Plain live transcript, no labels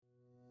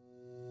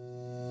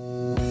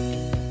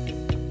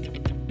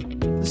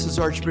This is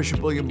Archbishop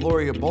William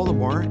Laurie of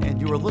Baltimore,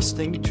 and you are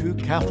listening to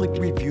Catholic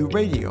Review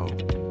Radio.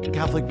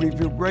 Catholic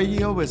Review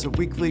Radio is a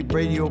weekly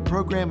radio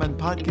program and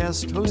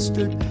podcast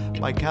hosted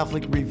by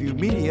Catholic Review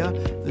Media,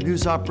 the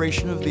news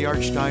operation of the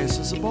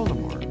Archdiocese of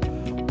Baltimore.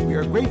 We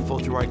are grateful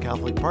to our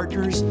Catholic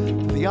partners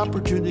for the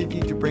opportunity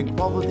to bring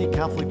quality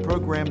Catholic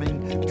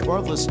programming to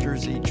our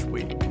listeners each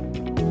week.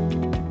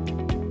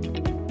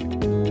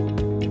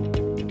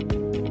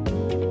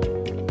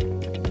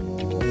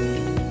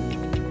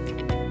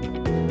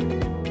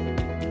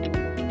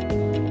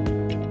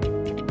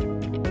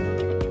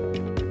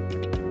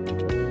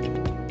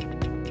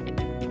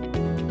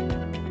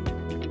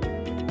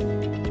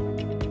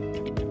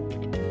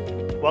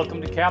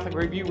 Welcome to Catholic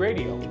Review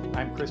Radio.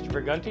 I'm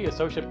Christopher Gunty,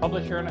 Associate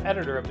Publisher and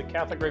Editor of the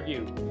Catholic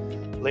Review.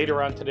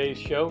 Later on today's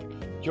show,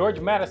 George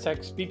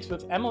Matysek speaks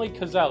with Emily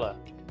Koczela,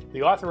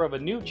 the author of a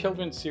new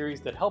children's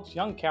series that helps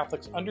young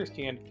Catholics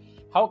understand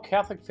how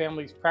Catholic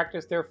families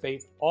practice their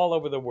faith all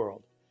over the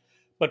world.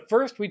 But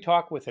first, we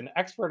talk with an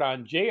expert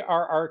on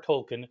J.R.R.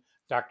 Tolkien,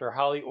 Dr.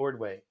 Holly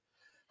Ordway.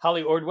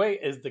 Holly Ordway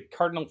is the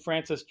Cardinal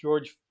Francis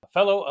George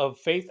Fellow of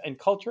Faith and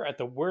Culture at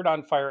the Word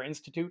on Fire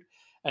Institute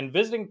and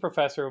visiting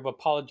professor of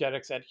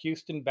apologetics at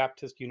Houston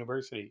Baptist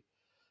University.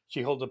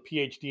 She holds a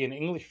PhD in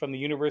English from the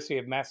University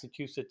of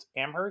Massachusetts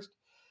Amherst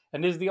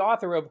and is the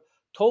author of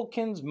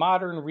Tolkien's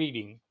Modern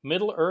Reading,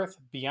 Middle-earth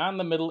Beyond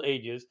the Middle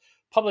Ages,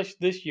 published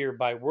this year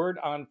by Word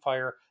on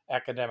Fire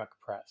Academic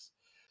Press.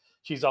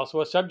 She's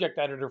also a subject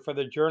editor for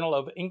the Journal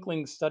of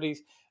Inkling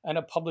Studies and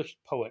a published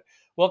poet.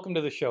 Welcome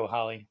to the show,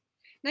 Holly.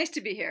 Nice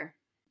to be here.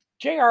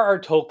 J.R.R.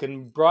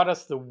 Tolkien brought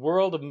us the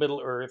world of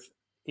Middle-earth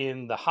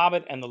in The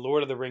Hobbit and the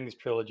Lord of the Rings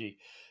trilogy.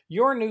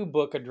 Your new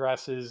book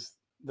addresses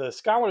the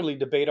scholarly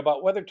debate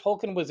about whether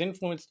Tolkien was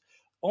influenced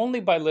only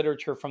by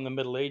literature from the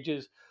Middle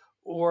Ages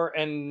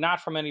and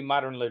not from any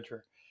modern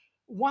literature.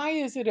 Why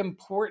is it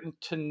important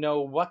to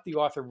know what the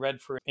author read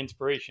for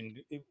inspiration?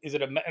 Is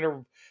it a matter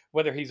of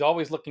whether he's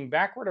always looking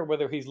backward or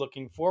whether he's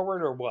looking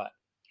forward or what?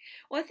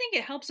 Well, I think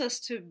it helps us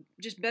to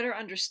just better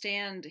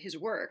understand his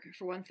work,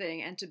 for one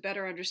thing, and to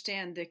better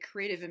understand the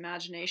creative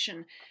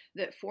imagination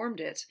that formed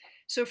it.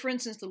 So, for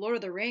instance, The Lord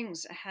of the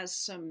Rings has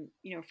some,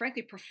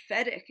 frankly,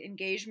 prophetic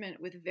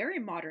engagement with very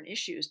modern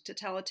issues: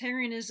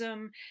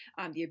 totalitarianism,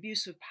 the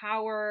abuse of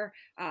power,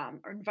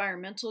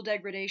 environmental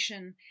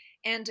degradation.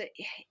 And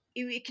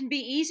it can be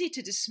easy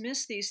to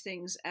dismiss these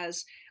things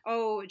as,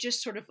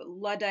 just sort of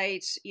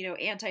Luddite,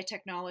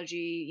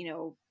 anti-technology,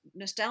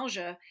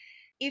 nostalgia,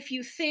 if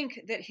you think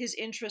that his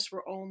interests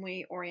were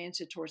only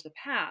oriented towards the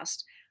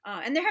past.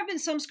 And there have been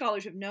some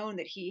scholars who have known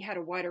that he had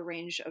a wider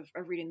range of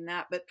reading than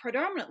that, but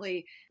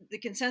predominantly the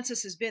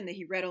consensus has been that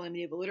he read only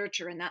medieval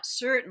literature, and that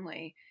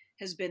certainly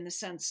has been the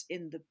sense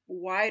in the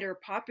wider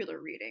popular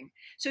reading.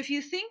 So if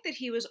you think that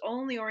he was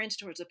only oriented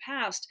towards the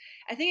past,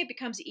 I think it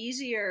becomes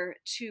easier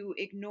to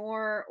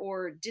ignore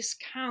or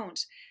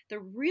discount the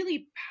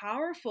really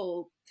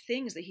powerful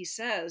things that he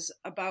says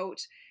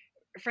about,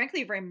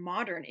 frankly, very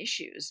modern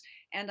issues.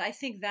 And I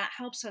think that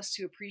helps us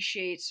to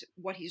appreciate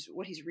what he's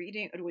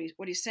reading,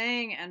 what he's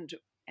saying,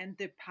 and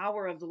the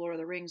power of the Lord of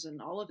the Rings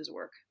and all of his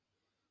work.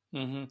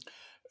 Mm-hmm.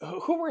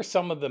 Who were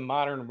some of the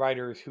modern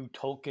writers who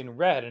Tolkien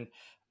read, and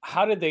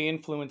how did they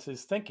influence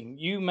his thinking?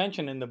 You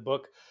mentioned in the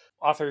book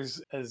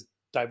authors as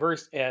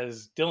diverse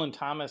as Dylan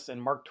Thomas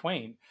and Mark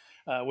Twain,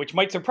 which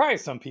might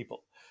surprise some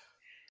people.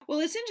 Well,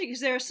 it's interesting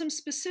because there are some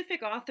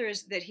specific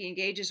authors that he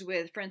engages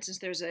with. For instance,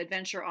 there's an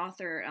adventure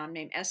author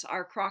named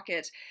S.R.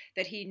 Crockett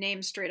that he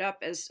names straight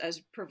up as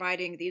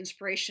providing the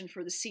inspiration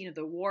for the scene of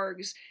the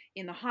wargs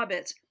in The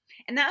Hobbit.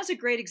 And that was a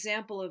great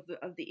example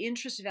of the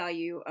interest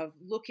value of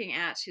looking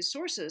at his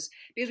sources,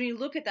 because when you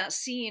look at that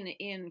scene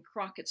in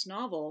Crockett's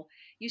novel,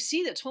 you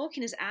see that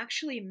Tolkien has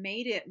actually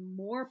made it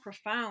more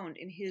profound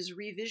in his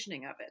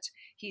revisioning of it.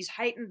 He's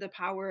heightened the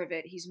power of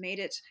it. He's made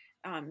it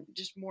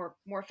just more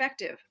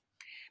effective.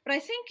 But I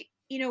think,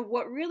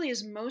 what really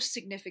is most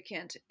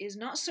significant is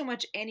not so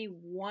much any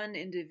one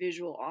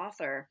individual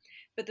author,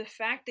 but the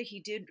fact that he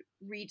did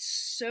read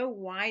so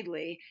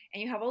widely,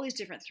 and you have all these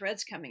different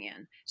threads coming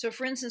in. So,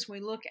 for instance, when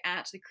we look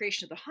at the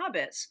creation of the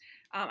Hobbits,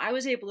 I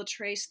was able to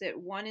trace that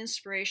one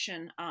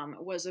inspiration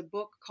was a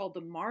book called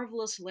The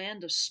Marvelous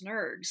Land of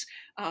Snurgs,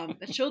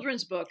 a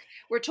children's book,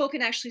 where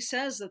Tolkien actually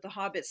says that the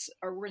Hobbits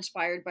were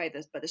inspired by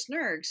the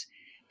Snurgs.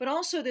 But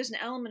also there's an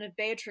element of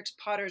Beatrix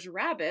Potter's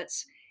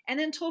rabbits. And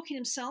then Tolkien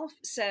himself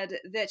said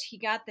that he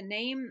got the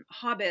name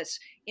Hobbit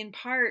in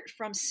part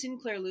from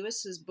Sinclair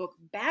Lewis's book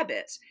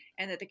Babbitt,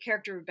 and that the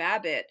character of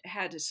Babbitt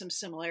had some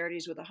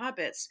similarities with the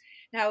Hobbits.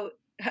 Now,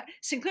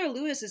 Sinclair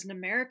Lewis is an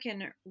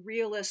American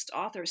realist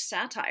author of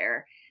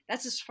satire.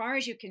 That's as far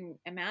as you can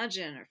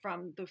imagine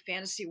from the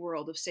fantasy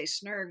world of, say,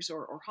 Snurgs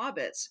or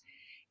Hobbits.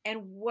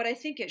 And what I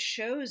think it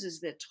shows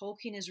is that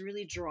Tolkien is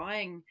really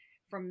drawing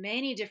from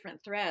many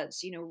different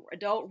threads,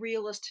 adult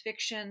realist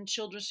fiction,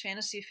 children's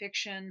fantasy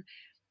fiction.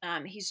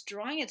 He's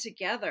drawing it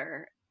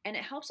together, and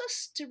it helps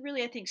us to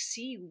really, I think,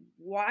 see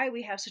why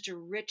we have such a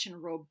rich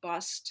and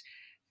robust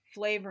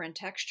flavor and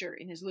texture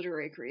in his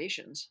literary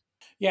creations.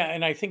 Yeah,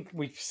 and I think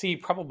we see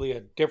probably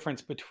a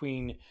difference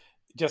between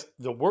just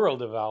the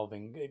world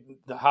evolving.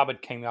 The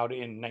Hobbit came out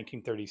in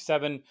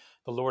 1937.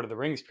 The Lord of the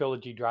Rings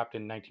trilogy dropped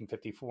in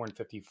 1954 and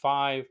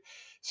 55.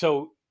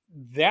 So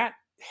that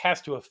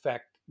has to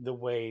affect the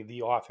way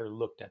the author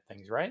looked at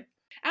things, right?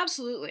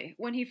 Absolutely.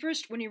 When he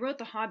wrote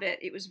The Hobbit,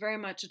 it was very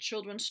much a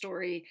children's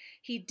story.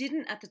 He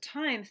didn't at the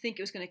time think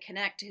it was going to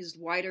connect to his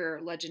wider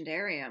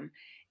legendarium.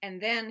 And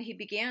then he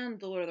began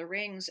The Lord of the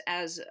Rings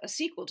as a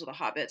sequel to The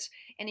Hobbit,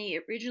 and he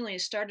originally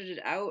started it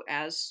out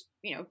as,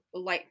 a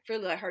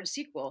fairly lighthearted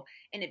sequel,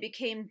 and it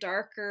became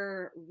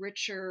darker,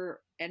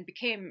 richer, and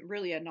became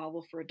really a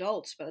novel for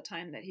adults by the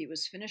time that he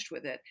was finished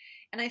with it.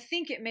 And I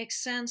think it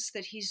makes sense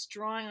that he's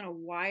drawing on a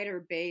wider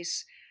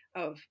base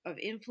of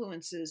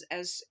influences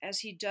as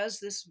he does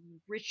this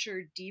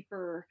richer,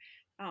 deeper,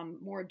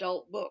 more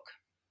adult book.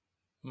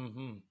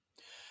 Hmm.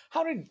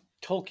 How did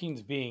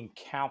Tolkien's being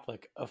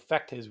Catholic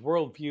affect his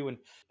worldview, and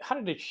how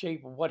did it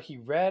shape what he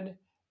read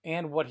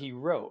and what he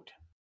wrote?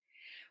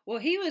 Well,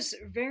 he was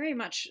very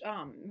much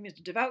he was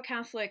a devout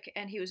Catholic,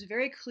 and he was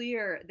very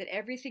clear that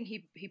everything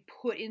he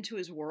put into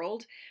his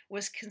world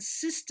was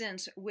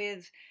consistent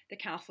with the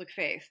Catholic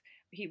faith.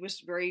 He was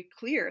very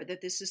clear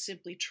that this is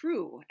simply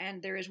true,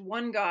 and there is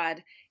one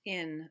God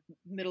in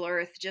Middle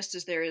Earth, just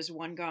as there is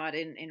one God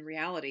in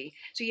reality.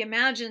 So he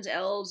imagines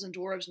elves and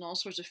dwarves and all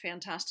sorts of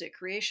fantastic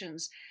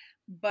creations,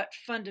 but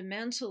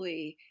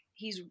fundamentally,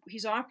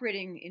 he's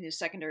operating in his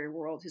secondary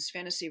world, his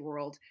fantasy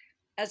world,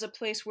 as a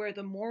place where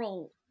the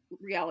moral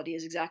reality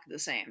is exactly the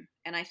same.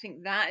 And I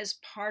think that is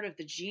part of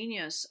the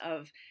genius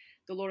of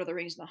The Lord of the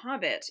Rings and The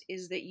Hobbit,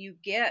 is that you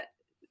get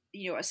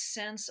a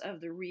sense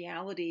of the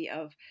reality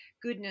of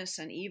goodness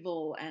and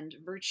evil and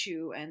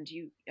virtue and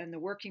the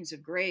workings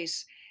of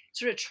grace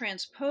sort of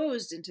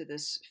transposed into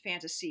this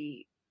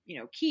fantasy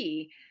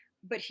key,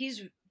 but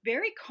he's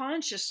very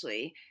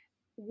consciously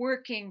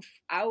working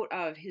out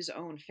of his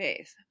own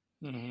faith.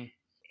 Hmm.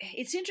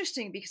 It's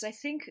interesting because I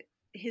think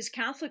his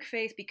Catholic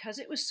faith, because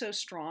it was so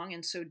strong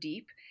and so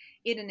deep,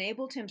 it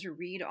enabled him to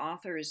read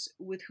authors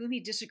with whom he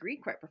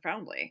disagreed quite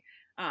profoundly,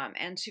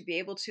 and to be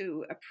able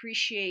to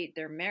appreciate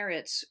their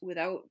merits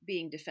without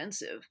being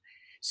defensive.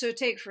 So,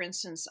 take for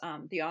instance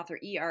the author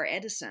E.R.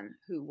 Edison,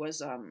 who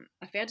was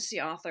a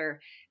fantasy author,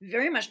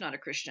 very much not a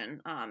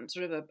Christian,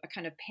 sort of a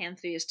kind of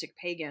pantheistic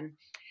pagan.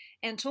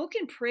 And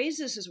Tolkien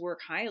praises his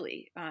work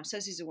highly,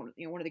 says he's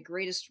one of the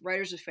greatest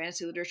writers of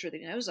fantasy literature that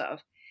he knows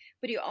of.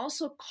 But he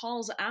also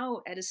calls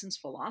out Edison's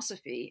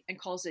philosophy and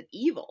calls it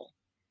evil.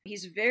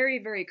 He's very,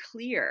 very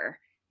clear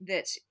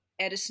that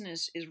Edison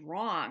is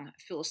wrong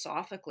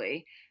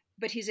philosophically,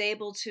 but he's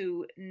able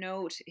to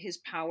note his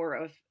power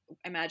of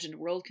imagined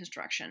world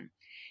construction.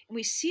 And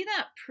we see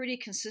that pretty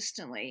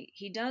consistently.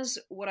 He does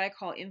what I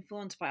call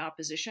influence by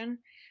opposition.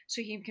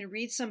 So he can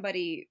read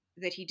somebody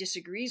that he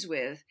disagrees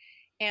with,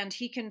 and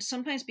he can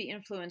sometimes be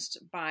influenced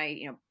by,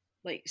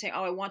 like saying,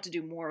 oh, I want to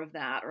do more of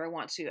that, or I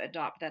want to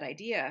adopt that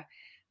idea.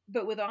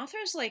 But with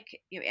authors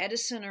like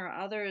Edison or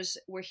others,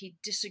 where he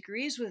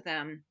disagrees with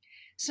them,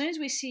 sometimes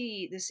we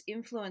see this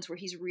influence where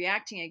he's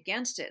reacting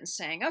against it and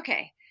saying,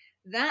 okay,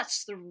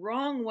 that's the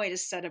wrong way to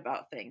set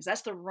about things.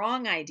 That's the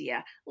wrong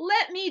idea.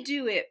 Let me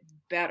do it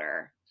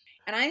better.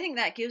 And I think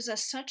that gives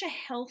us such a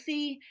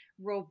healthy,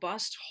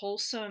 robust,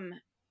 wholesome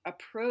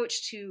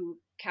approach to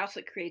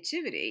Catholic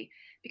creativity,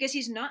 because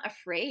he's not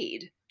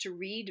afraid to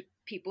read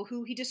people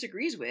who he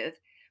disagrees with,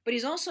 but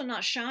he's also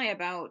not shy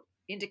about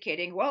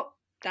indicating, well,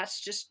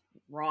 that's just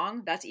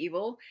wrong. That's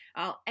evil.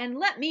 And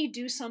let me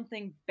do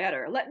something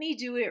better. Let me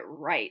do it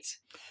right.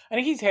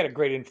 And he's had a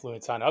great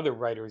influence on other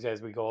writers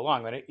as we go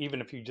along. And even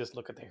if you just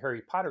look at the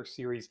Harry Potter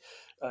series,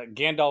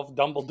 Gandalf,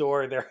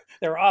 Dumbledore,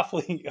 they're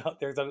awfully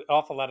there's an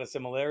awful lot of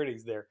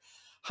similarities there.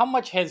 How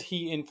much has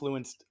he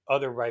influenced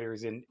other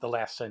writers in the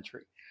last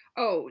century?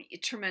 Oh,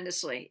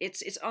 tremendously.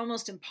 It's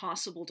almost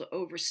impossible to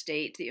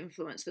overstate the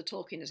influence that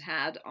Tolkien has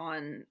had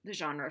on the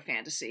genre of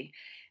fantasy.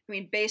 I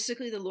mean,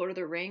 basically, The Lord of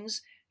the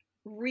Rings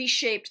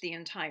reshaped the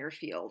entire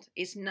field.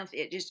 It's nothing.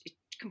 It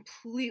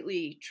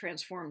completely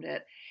transformed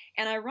it.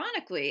 And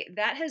ironically,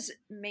 that has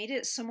made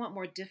it somewhat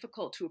more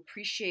difficult to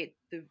appreciate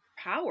the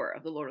power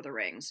of the Lord of the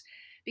Rings,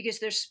 because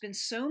there's been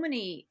so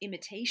many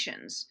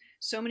imitations,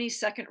 so many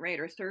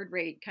second-rate or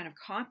third-rate kind of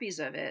copies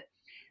of it,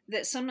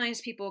 that sometimes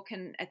people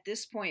can, at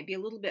this point, be a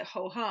little bit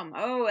ho-hum.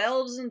 Oh,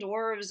 elves and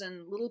dwarves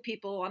and little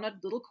people on a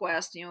little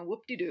quest,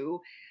 whoop-de-doo.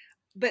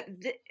 But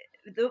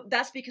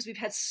that's because we've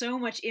had so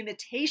much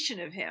imitation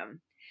of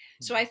him.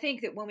 So I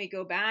think that when we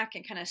go back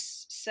and kind of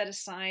set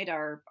aside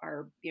our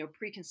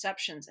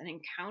preconceptions and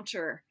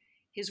encounter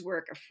his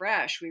work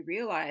afresh, we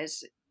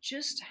realize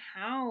just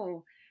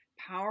how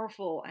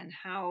powerful and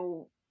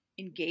how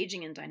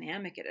engaging and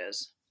dynamic it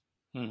is.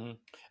 Hmm.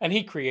 And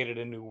he created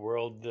a new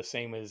world, the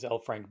same as L.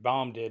 Frank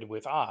Baum did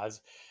with Oz,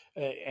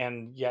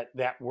 and yet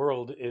that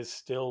world is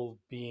still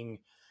being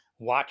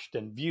watched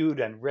and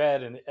viewed and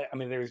read. And I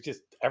mean, there's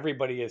just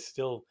everybody is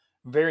still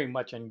very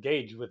much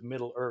engaged with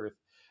Middle Earth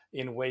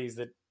in ways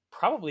that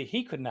probably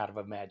he could not have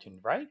imagined,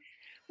 right?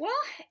 Well,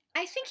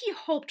 I think he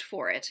hoped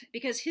for it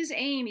because his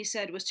aim, he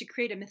said, was to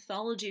create a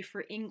mythology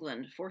for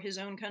England, for his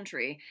own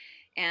country.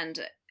 And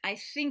I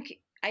think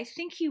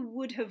he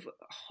would have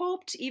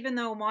hoped, even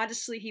though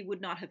modestly he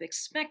would not have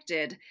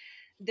expected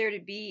there to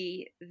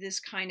be this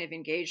kind of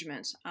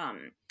engagement.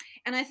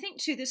 And I think,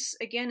 too, this,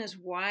 again, is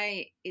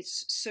why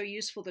it's so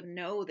useful to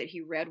know that he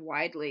read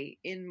widely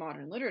in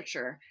modern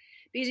literature.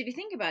 Because if you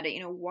think about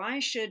it, why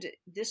should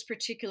this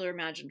particular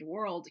imagined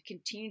world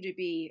continue to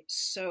be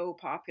so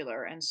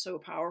popular and so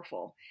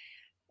powerful?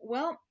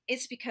 Well,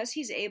 it's because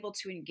he's able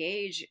to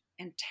engage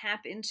and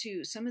tap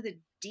into some of the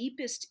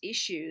deepest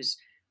issues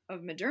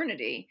of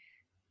modernity.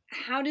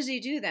 How does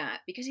he do that?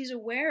 Because he's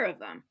aware of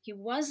them. He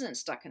wasn't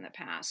stuck in the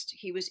past.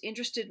 He was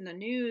interested in the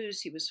news.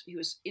 He was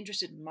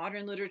interested in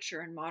modern literature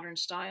and modern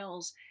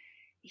styles.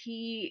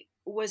 He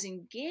was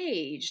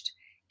engaged,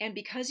 and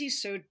because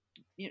he's such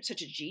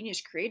a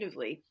genius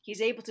creatively,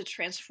 he's able to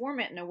transform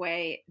it in a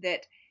way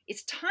that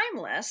it's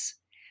timeless,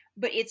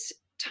 but it's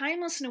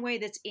timeless in a way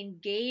that's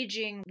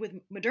engaging with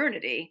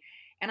modernity.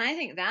 And I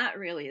think that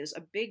really is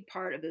a big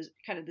part of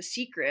the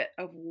secret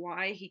of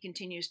why he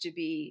continues to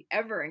be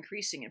ever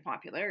increasing in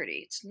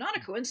popularity. It's not a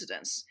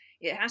coincidence.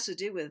 It has to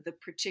do with the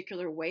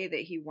particular way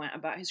that he went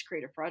about his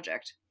creative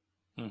project.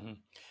 Mm-hmm.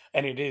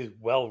 And it is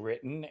well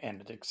written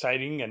and it's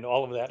exciting and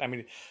all of that. I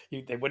mean,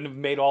 they wouldn't have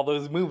made all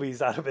those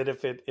movies out of it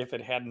if there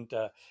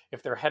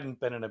hadn't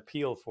been an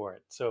appeal for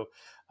it. So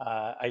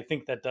I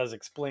think that does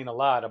explain a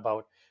lot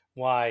about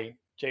why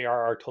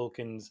J.R.R.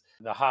 Tolkien's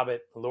The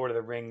Hobbit, Lord of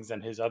the Rings,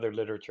 and his other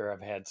literature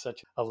have had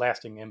such a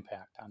lasting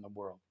impact on the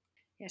world.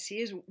 Yes,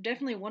 he is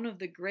definitely one of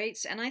the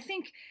greats, and I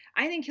think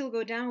he'll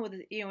go down with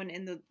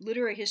in the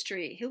literary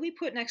history. He'll be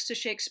put next to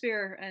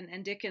Shakespeare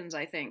and Dickens,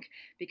 I think,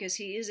 because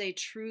he is a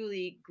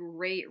truly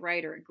great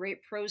writer, a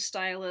great prose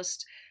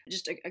stylist,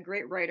 just a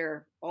great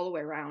writer all the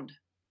way around.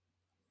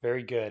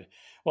 Very good.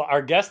 Well,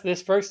 our guest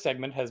this first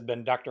segment has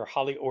been Dr.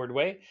 Holly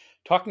Ordway,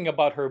 talking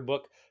about her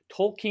book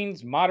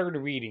Tolkien's Modern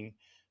Reading: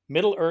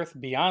 Middle-earth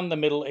Beyond the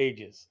Middle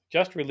Ages,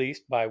 just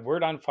released by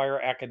Word on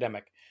Fire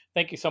Academic.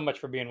 Thank you so much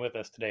for being with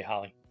us today,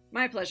 Holly.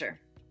 My pleasure.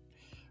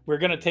 We're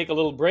going to take a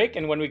little break,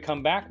 and when we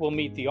come back, we'll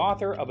meet the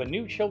author of a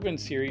new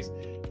children's series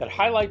that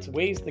highlights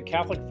ways the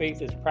Catholic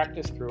faith is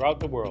practiced throughout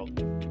the world.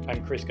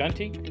 I'm Chris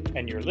Gunty,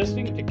 and you're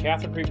listening to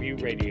Catholic Review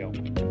Radio.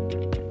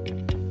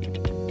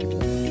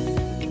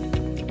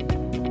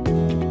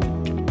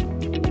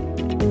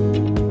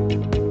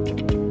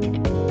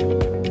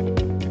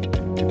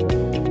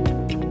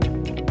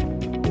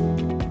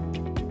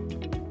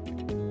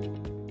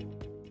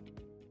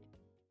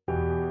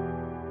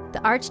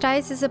 The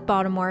Archdiocese of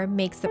Baltimore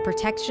makes the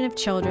protection of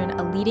children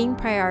a leading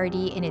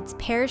priority in its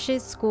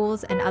parishes,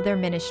 schools, and other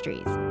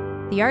ministries.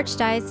 The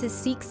Archdiocese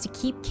seeks to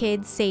keep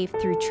kids safe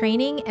through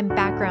training and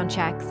background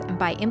checks and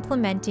by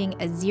implementing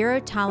a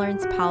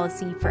zero-tolerance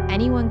policy for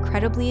anyone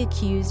credibly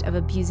accused of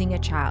abusing a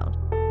child.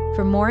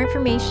 For more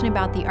information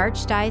about the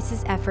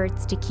Archdiocese's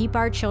efforts to keep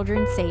our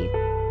children safe,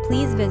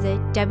 please visit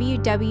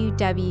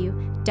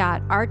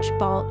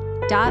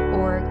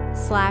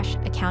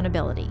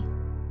www.archbalt.org/accountability.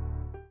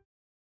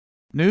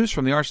 News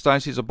from the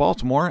Archdiocese of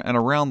Baltimore and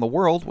around the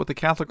world with the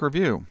Catholic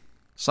Review.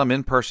 Some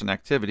in-person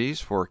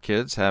activities for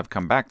kids have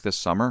come back this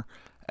summer.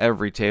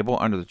 Every table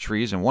under the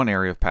trees in one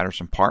area of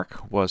Patterson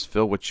Park was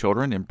filled with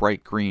children in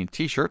bright green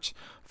t-shirts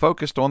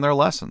focused on their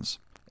lessons.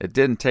 It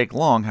didn't take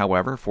long,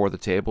 however, for the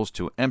tables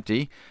to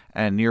empty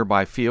and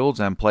nearby fields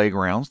and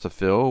playgrounds to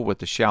fill with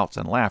the shouts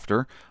and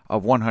laughter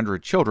of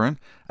 100 children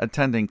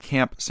attending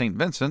Camp St.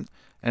 Vincent,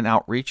 an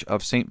outreach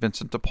of St.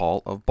 Vincent de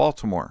Paul of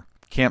Baltimore.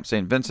 Camp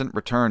St. Vincent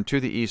returned to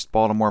the East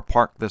Baltimore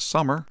Park this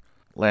summer.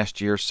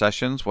 Last year's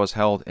sessions was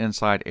held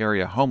inside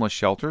area homeless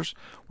shelters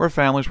where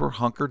families were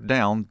hunkered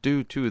down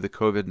due to the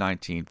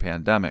COVID-19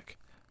 pandemic.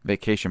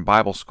 Vacation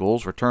Bible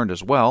schools returned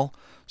as well,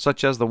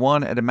 such as the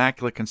one at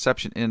Immaculate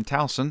Conception in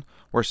Towson,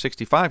 where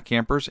 65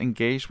 campers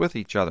engaged with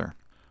each other.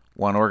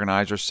 One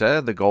organizer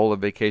said the goal of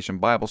Vacation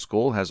Bible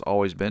School has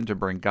always been to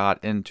bring God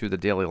into the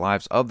daily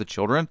lives of the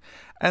children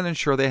and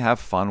ensure they have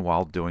fun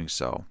while doing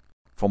so.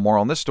 For more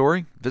on this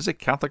story, visit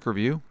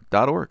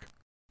CatholicReview.org.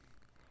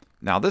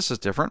 Now this is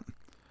different.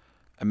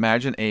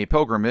 Imagine a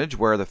pilgrimage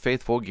where the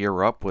faithful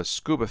gear up with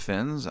scuba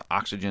fins,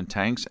 oxygen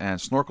tanks,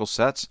 and snorkel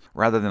sets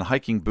rather than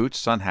hiking boots,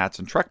 sun hats,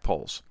 and trek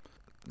poles.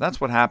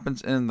 That's what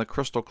happens in the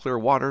crystal clear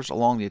waters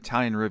along the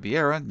Italian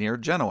Riviera near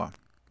Genoa.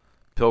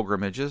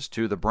 Pilgrimages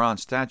to the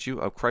bronze statue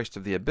of Christ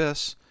of the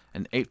Abyss,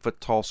 an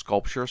 8-foot-tall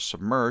sculpture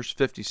submerged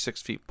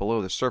 56 feet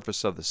below the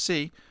surface of the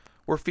sea,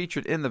 were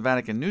featured in the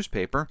Vatican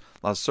newspaper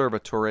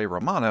L'Osservatore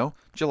Romano,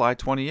 July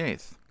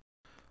 28th.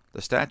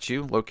 The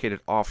statue, located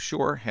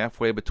offshore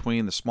halfway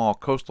between the small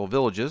coastal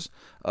villages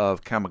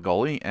of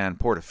Camagoli and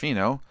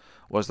Portofino,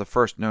 was the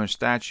first known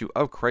statue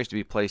of Christ to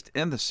be placed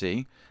in the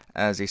sea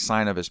as a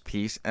sign of his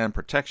peace and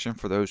protection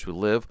for those who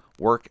live,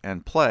 work,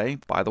 and play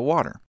by the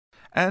water,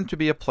 and to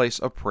be a place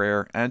of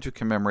prayer and to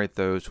commemorate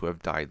those who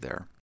have died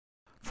there.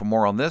 For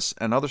more on this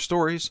and other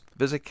stories,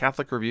 visit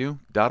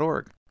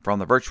CatholicReview.org. From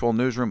the virtual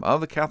newsroom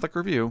of the Catholic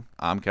Review,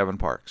 I'm Kevin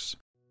Parks.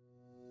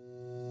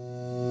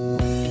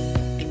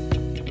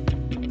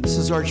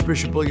 is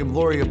Archbishop William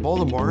Laurie of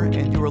Baltimore,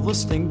 and you are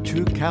listening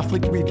to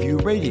Catholic Review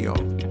Radio.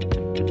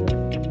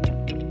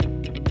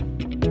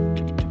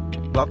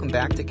 Welcome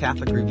back to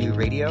Catholic Review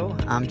Radio.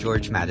 I'm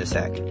George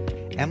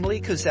Matysek.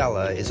 Emily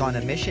Koczela is on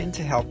a mission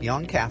to help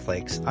young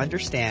Catholics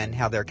understand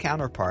how their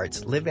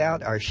counterparts live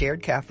out our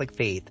shared Catholic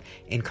faith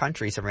in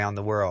countries around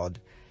the world.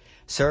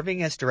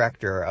 Serving as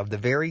director of the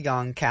Very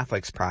Young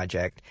Catholics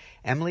Project,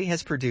 Emily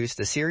has produced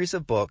a series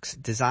of books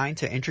designed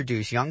to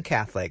introduce young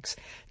Catholics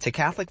to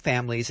Catholic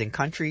families in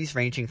countries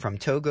ranging from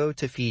Togo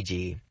to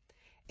Fiji.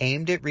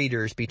 Aimed at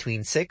readers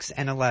between 6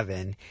 and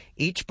 11,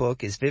 each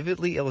book is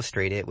vividly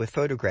illustrated with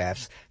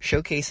photographs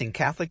showcasing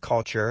Catholic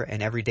culture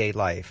and everyday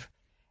life.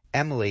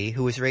 Emily,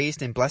 who was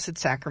raised in Blessed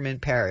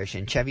Sacrament Parish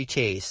in Chevy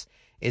Chase,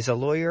 is a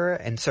lawyer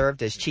and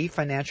served as chief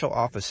financial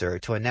officer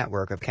to a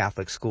network of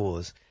Catholic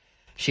schools.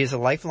 She is a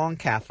lifelong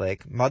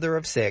Catholic, mother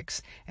of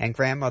 6, and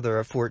grandmother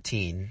of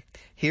 14.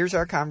 Here's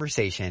our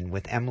conversation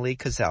with Emily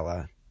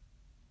Koczela.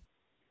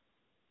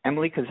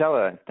 Emily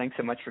Koczela, thanks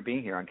so much for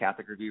being here on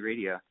Catholic Review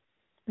Radio.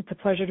 It's a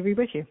pleasure to be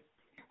with you.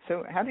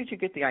 So how did you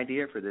get the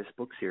idea for this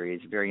book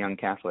series, Very Young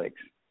Catholics?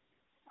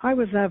 I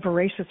was a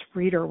voracious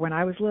reader when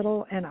I was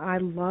little, and I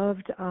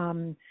loved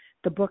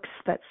the books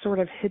that sort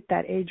of hit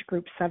that age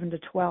group 7 to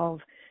 12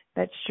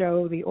 that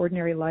show the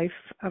ordinary life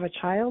of a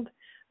child.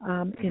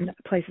 In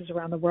places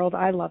around the world.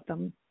 I love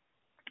them.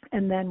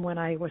 And then when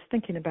I was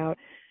thinking about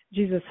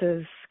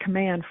Jesus's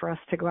command for us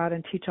to go out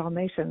and teach all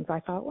nations, I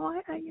thought, well,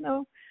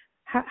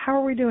 how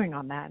are we doing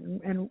on that?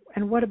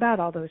 And what about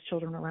all those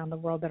children around the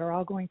world that are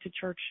all going to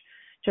church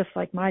just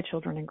like my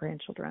children and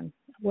grandchildren?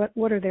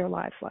 What are their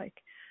lives like?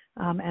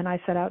 And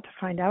I set out to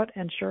find out,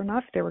 and sure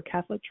enough, there were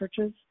Catholic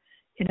churches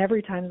in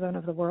every time zone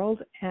of the world,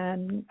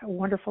 and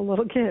wonderful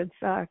little kids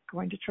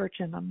going to church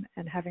in them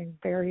and having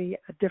very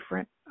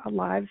different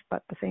lives,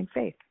 but the same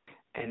faith.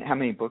 And how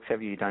many books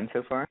have you done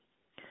so far?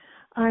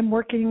 I'm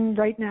working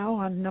right now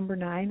on number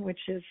 9, which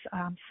is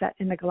set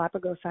in the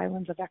Galapagos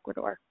Islands of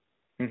Ecuador.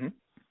 Mm-hmm.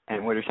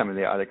 And what are some of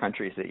the other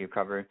countries that you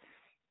covered?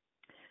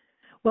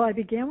 Well, I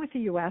began with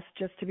the U.S.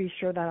 just to be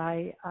sure that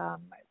I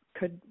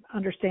could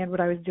understand what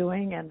I was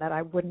doing and that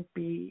I wouldn't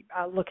be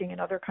looking in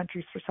other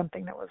countries for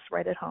something that was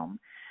right at home.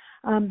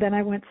 Then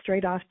I went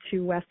straight off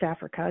to West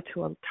Africa,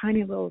 to a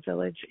tiny little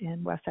village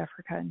in West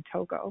Africa in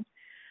Togo.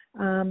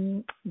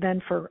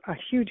 Then for a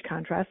huge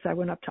contrast, I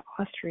went up to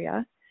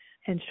Austria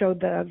and showed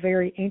the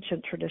very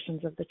ancient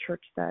traditions of the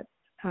church that,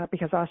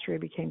 because Austria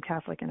became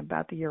Catholic in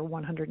about the year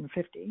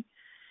 150.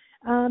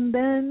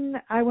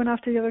 Then I went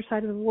off to the other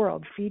side of the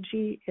world.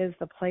 Fiji is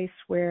the place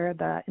where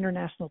the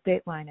international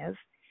dateline is.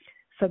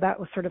 So that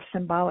was sort of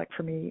symbolic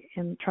for me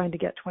in trying to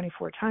get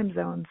 24 time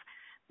zones.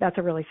 That's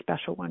a really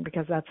special one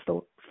because that's the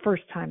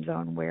first time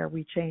zone where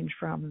we change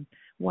from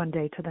one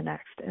day to the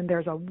next. And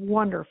there's a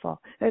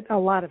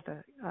lot of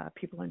the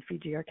people in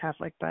Fiji are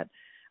Catholic, but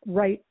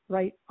right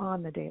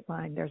on the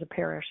dateline, there's a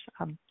parish,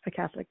 a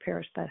Catholic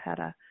parish that had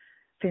a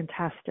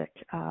fantastic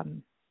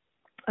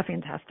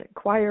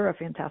choir, a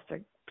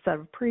fantastic set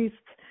of priests,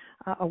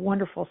 a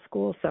wonderful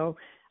school. So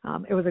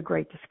it was a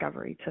great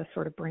discovery to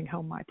sort of bring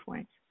home my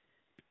points.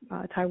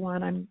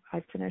 Taiwan,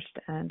 I've finished,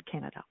 and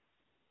Canada.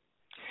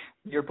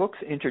 Your books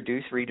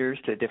introduce readers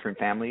to different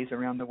families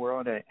around the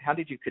world. How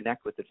did you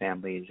connect with the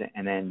families,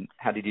 and then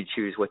how did you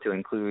choose what to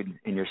include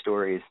in your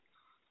stories?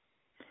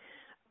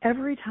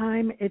 Every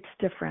time it's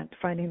different,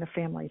 finding the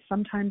family.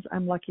 Sometimes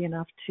I'm lucky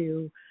enough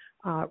to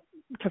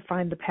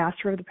find the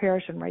pastor of the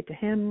parish and write to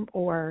him,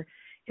 or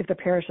if the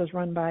parish is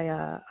run by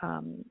a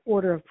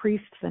order of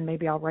priests, then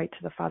maybe I'll write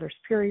to the Father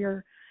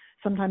Superior.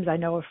 Sometimes I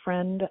know a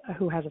friend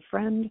who has a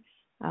friend.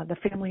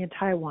 The family in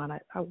Taiwan,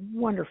 a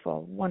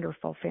wonderful,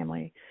 wonderful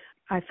family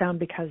I found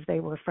because they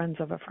were friends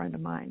of a friend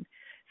of mine.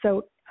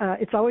 So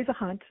it's always a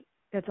hunt.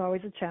 It's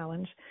always a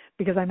challenge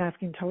because I'm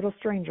asking total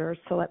strangers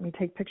to let me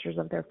take pictures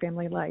of their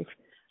family life.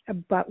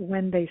 But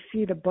when they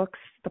see the books,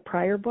 the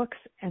prior books,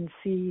 and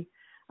see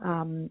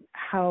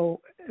how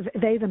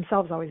they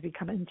themselves always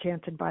become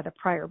enchanted by the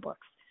prior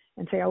books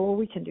and say, oh, well,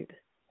 we can do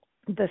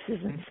this. This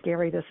isn't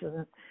scary. This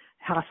isn't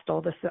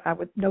hostile.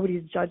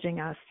 Nobody's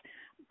judging us.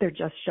 They're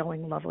just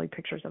showing lovely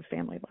pictures of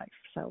family life.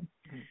 So,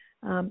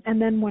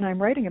 and then when I'm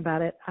writing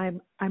about it,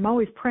 I'm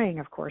always praying,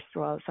 of course,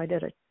 throughout. So I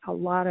did a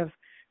lot of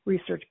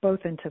research both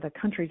into the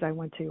countries I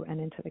went to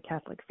and into the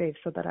Catholic faith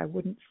so that I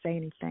wouldn't say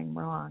anything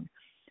wrong.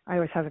 I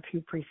always have a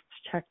few priests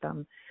check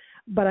them,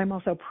 but I'm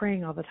also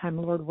praying all the time,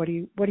 Lord, what do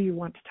you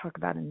want to talk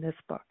about in this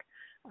book?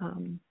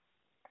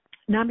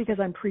 Not because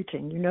I'm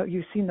preaching.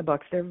 You've seen the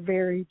books. They're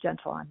very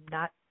gentle. I'm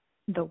not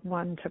the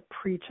one to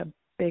preach a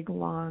big,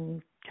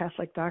 long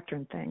Catholic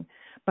doctrine thing,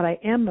 but I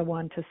am the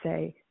one to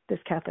say this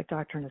Catholic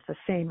doctrine is the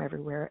same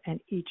everywhere, and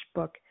each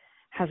book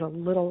has a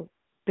little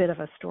bit of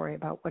a story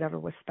about whatever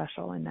was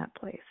special in that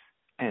place.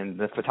 And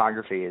the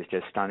photography is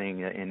just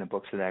stunning in the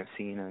books that I've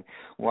seen.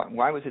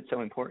 Why was it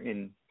so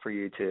important for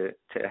you to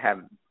have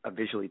a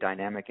visually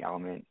dynamic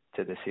element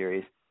to the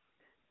series?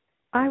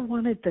 I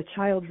wanted the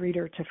child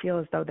reader to feel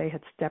as though they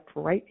had stepped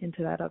right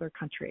into that other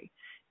country.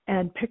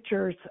 And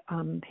pictures,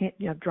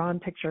 drawn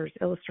pictures,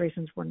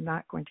 illustrations were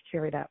not going to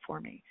carry that for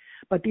me.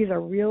 But these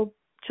are real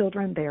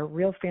children. They are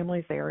real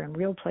families. They are in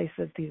real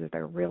places. These are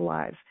their real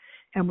lives.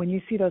 And when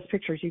you see those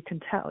pictures, you can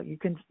tell. You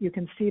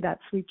can see that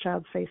sweet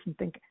child's face and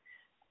think,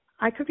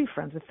 I could be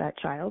friends with that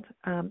child,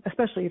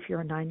 especially if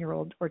you're a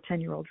 9-year-old or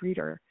 10-year-old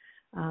reader.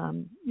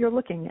 You're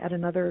looking at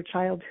another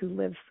child who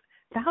lives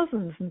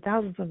thousands and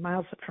thousands of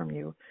miles from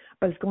you,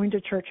 but is going to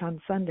church on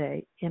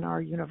Sunday in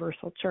our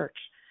universal church.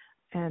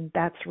 And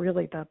that's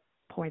really the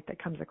point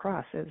that comes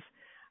across is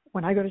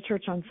when I go to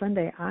church on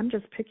Sunday, I'm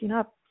just picking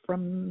up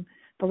from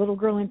the little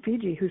girl in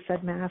Fiji who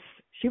said Mass.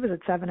 She was at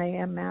 7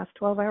 a.m. Mass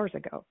 12 hours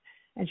ago,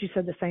 and she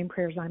said the same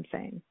prayers I'm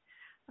saying.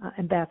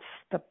 And that's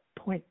the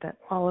point that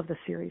all of the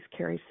series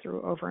carries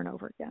through over and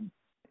over again.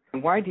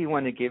 And why do you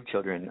want to give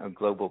children a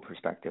global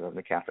perspective of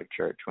the Catholic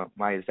Church?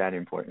 Why is that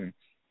important?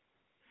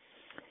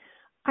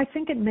 I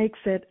think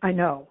I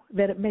know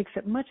that it makes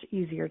it much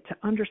easier to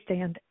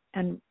understand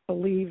and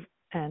believe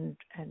and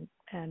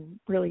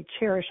really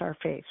cherish our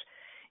faith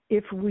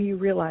if we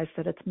realize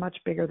that it's much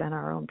bigger than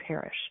our own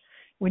parish.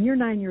 When you're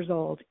 9 years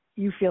old,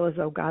 you feel as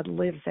though God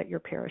lives at your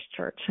parish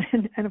church.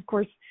 And of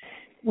course,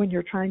 when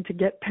you're trying to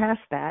get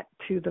past that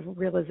to the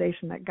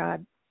realization that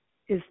God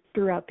is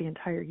throughout the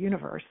entire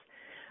universe,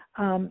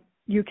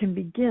 you can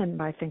begin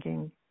by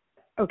thinking,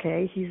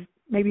 okay,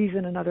 maybe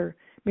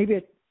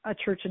a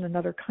church in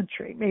another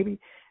country. Maybe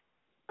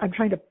I'm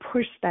trying to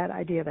push that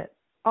idea that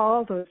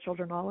all those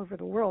children all over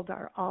the world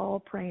are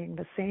all praying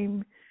the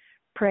same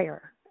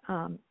prayer.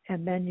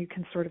 And then you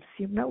can sort of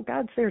see, no,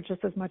 God's there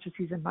just as much as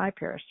he's in my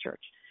parish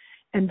church.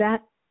 And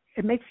that,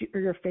 it makes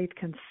your faith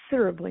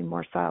considerably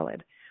more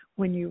solid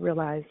when you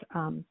realize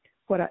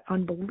what an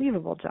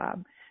unbelievable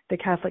job the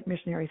Catholic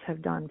missionaries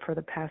have done for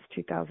the past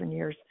 2,000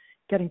 years,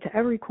 getting to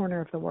every corner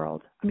of the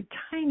world. I mean,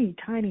 tiny,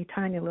 tiny,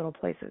 tiny little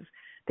places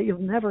that you'll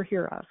never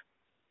hear of.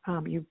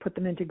 You put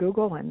them into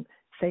Google and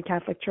say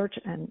Catholic Church,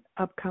 and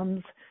up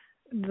comes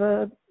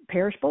the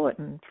parish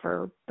bulletin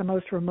for the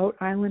most remote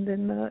island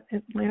in the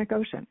Atlantic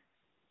Ocean.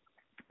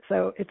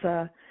 So it's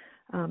a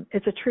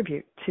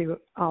tribute to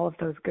all of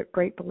those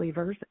great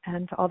believers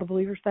and to all the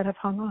believers that have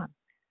hung on.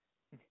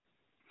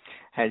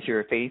 Has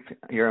your faith,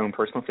 your own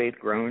personal faith,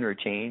 grown or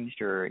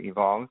changed or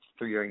evolved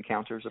through your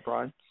encounters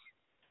abroad?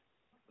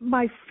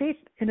 My faith,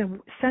 in a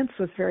sense,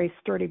 was very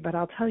sturdy, but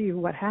I'll tell you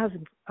what has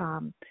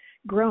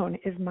grown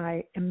is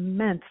my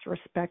immense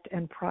respect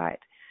and pride,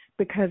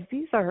 because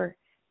these are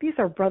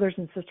brothers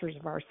and sisters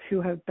of ours who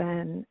have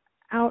been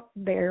out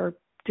there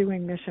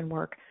doing mission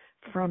work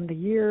from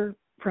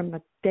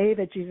the day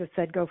that Jesus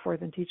said, "Go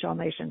forth and teach all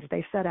nations."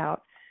 They set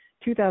out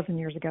 2,000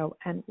 years ago,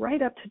 and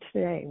right up to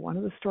today. One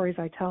of the stories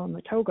I tell in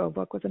the Togo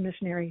book was a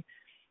missionary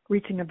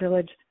reaching a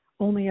village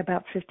only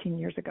about 15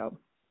 years ago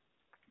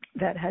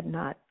that had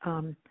not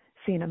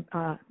seen him.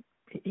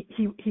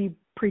 He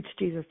preached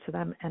Jesus to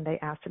them, and they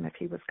asked him if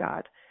he was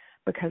God,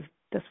 because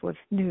this was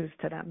news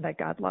to them that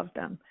God loved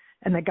them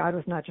and that God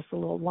was not just a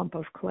little lump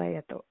of clay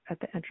at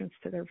the entrance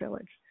to their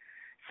village.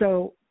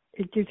 So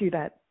it gives you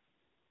that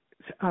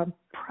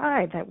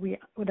pride that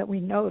we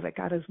know that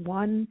God is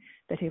one,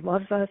 that he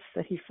loves us,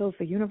 that he fills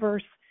the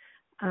universe,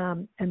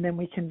 and then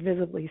we can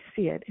visibly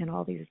see it in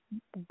all these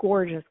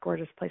gorgeous,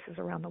 gorgeous places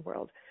around the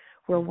world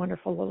where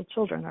wonderful little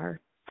children are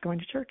going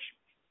to church.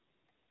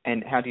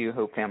 And how do you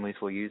hope families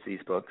will use these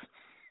books?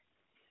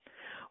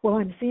 Well,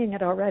 I'm seeing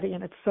it already,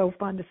 and it's so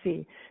fun to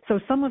see. So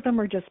some of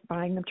them are just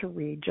buying them to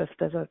read just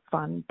as a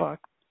fun book.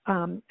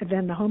 Then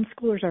the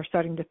homeschoolers are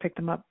starting to pick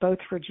them up both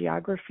for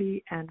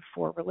geography and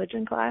for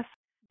religion class.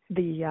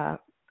 The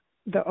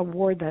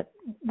award that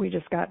we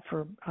just got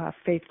for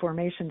Faith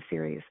Formation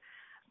series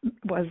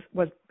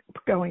was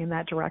going in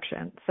that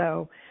direction.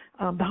 So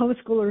the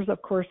homeschoolers,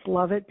 of course,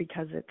 love it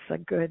because it's a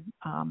good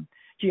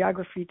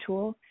geography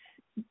tool.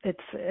 It's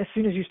as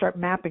soon as you start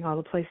mapping all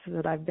the places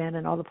that I've been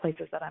and all the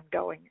places that I'm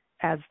going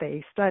as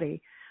they study,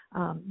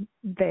 I'm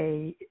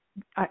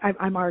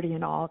already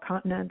in all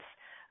continents.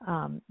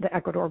 The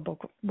Ecuador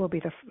book will be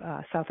the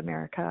South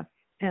America,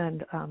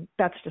 and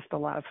that's just a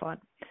lot of fun.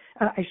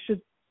 I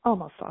should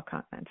almost all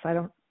continents. I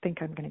don't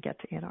think I'm going to get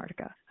to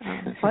Antarctica,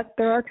 but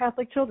there are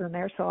Catholic children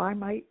there, so I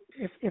might,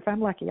 if I'm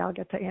lucky, I'll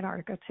get to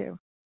Antarctica too.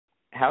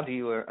 How do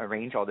you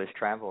arrange all this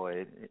travel?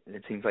 It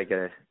seems like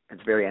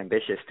it's very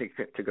ambitious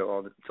to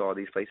go to all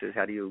these places.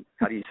 How do you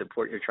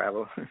support your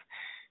travel?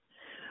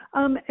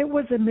 It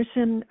was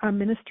a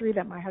ministry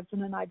that my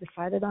husband and I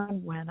decided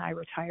on when I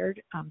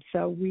retired.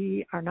 So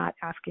we are not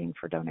asking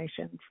for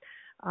donations.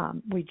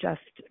 We just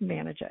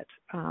manage it,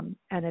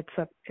 and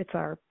it's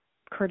our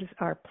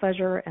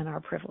pleasure and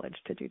our privilege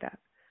to do that.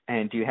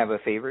 And do you have a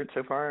favorite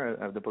so far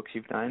of the books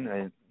you've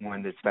done?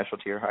 One that's special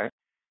to your heart?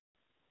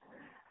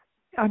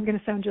 I'm going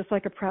to sound just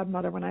like a proud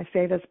mother when I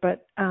say this,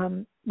 but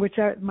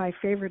my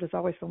favorite is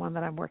always the one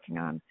that I'm working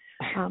on.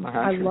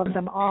 I love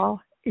them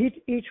all.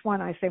 Each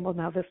one I say, well,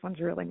 now this one's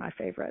really my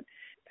favorite.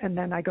 And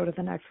then I go to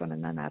the next one,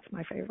 and then that's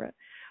my favorite.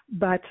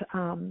 But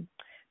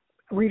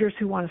readers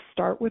who want to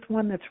start with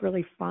one that's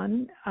really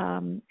fun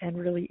and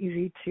really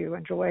easy to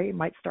enjoy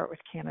might start with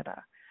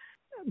Canada.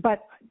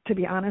 But to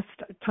be honest,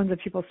 tons of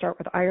people start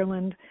with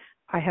Ireland.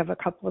 I have a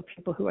couple of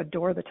people who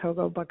adore the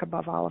Togo book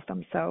above all of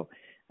them. So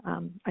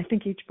I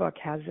think each book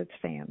has its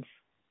fans.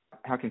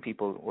 How can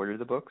people order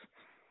the books?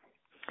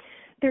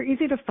 They're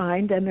easy to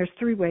find, and there's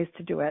 3 ways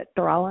to do it.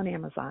 They're all on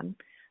Amazon.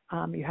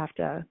 You have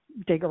to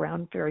dig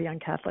around Very Young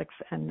Catholics,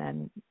 and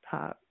then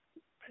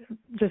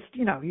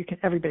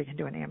everybody can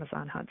do an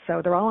Amazon hunt.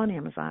 So they're all on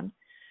Amazon.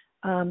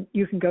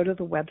 You can go to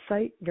the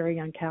website,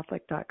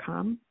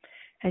 veryyoungcatholic.com,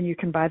 and you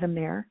can buy them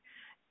there.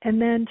 And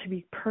then, to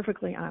be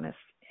perfectly honest,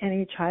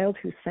 any child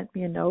who sent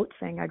me a note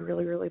saying, I'd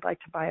really, really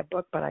like to buy a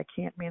book, but I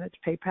can't manage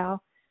PayPal,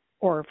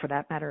 or for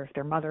that matter, if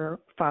their mother,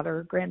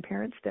 father,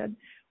 grandparents did,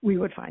 we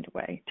would find a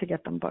way to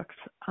get them books.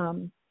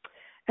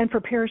 And for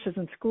parishes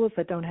and schools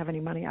that don't have any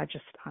money, I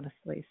just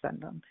honestly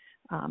send them.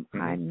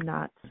 I'm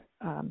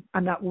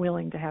not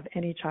willing to have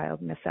any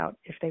child miss out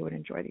if they would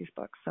enjoy these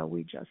books, so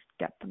we just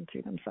get them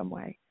to them some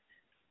way.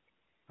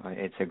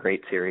 It's a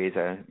great series.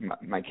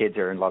 My kids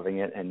are loving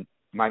it, and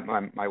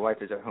my wife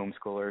is a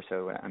homeschooler,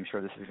 so I'm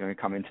sure this is going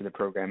to come into the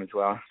program as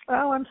well.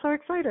 Oh, I'm so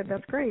excited.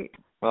 That's great.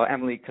 Well,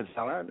 Emily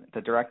Koczela,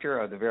 the director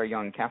of the Very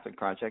Young Catholic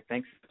Project,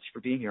 thanks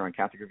for being here on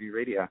Catholic Review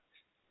Radio.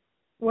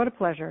 What a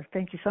pleasure.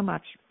 Thank you so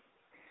much.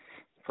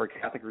 For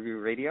Catholic Review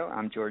Radio,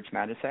 I'm George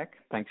Matysek.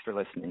 Thanks for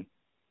listening.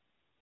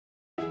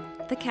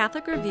 The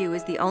Catholic Review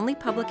is the only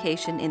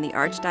publication in the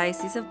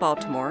Archdiocese of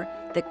Baltimore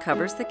that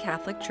covers the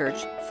Catholic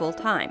Church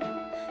full-time.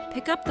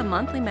 Pick up the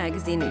monthly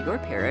magazine at your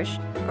parish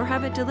or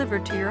have it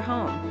delivered to your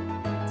home.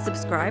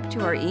 Subscribe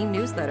to our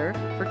e-newsletter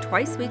for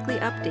twice-weekly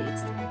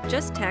updates.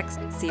 Just text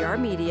CR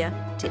Media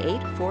to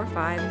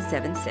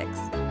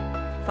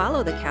 84576.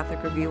 Follow the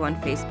Catholic Review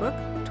on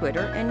Facebook,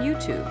 Twitter, and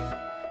YouTube.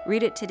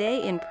 Read it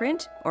today in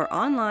print or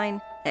online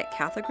at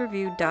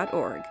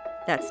catholicreview.org.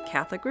 That's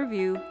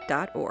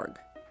catholicreview.org.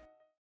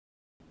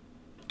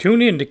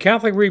 Tune in to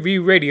Catholic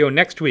Review Radio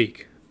next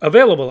week.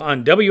 Available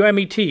on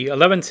WMET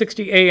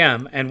 1160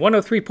 AM and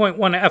 103.1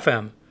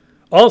 FM.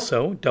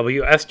 Also,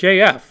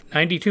 WSJF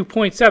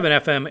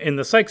 92.7 FM in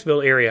the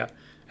Sykesville area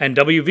and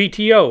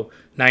WVTO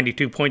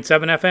 92.7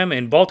 FM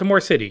in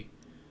Baltimore City.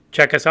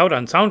 Check us out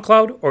on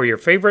SoundCloud or your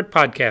favorite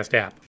podcast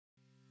app.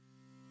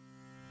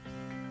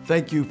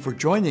 Thank you for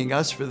joining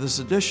us for this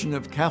edition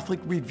of Catholic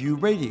Review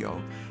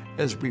Radio.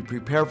 As we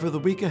prepare for the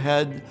week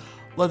ahead,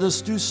 let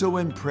us do so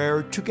in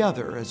prayer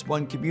together as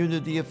one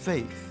community of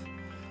faith.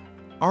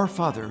 Our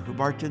Father, who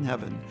art in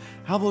heaven,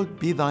 hallowed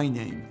be thy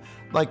name.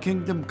 Thy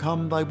kingdom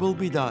come, thy will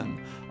be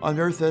done, on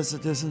earth as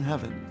it is in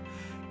heaven.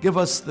 Give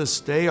us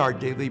this day our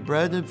daily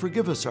bread, and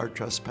forgive us our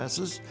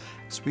trespasses,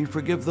 as we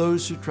forgive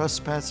those who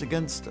trespass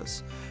against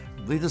us.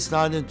 Lead us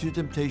not into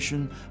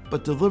temptation,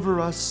 but deliver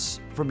us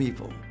from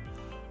evil.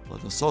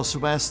 Let us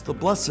also ask the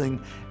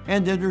blessing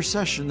and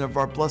intercession of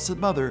our Blessed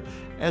Mother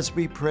as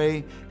we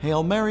pray,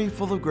 Hail Mary,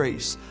 full of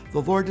grace,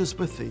 the Lord is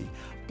with thee.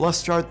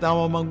 Blessed art thou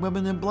among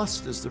women, and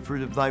blessed is the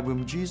fruit of thy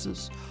womb,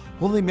 Jesus.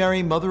 Holy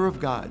Mary, Mother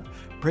of God,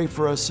 pray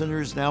for us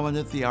sinners now and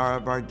at the hour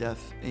of our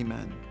death.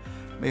 Amen.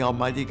 May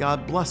Almighty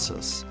God bless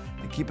us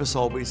and keep us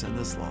always in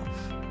his love.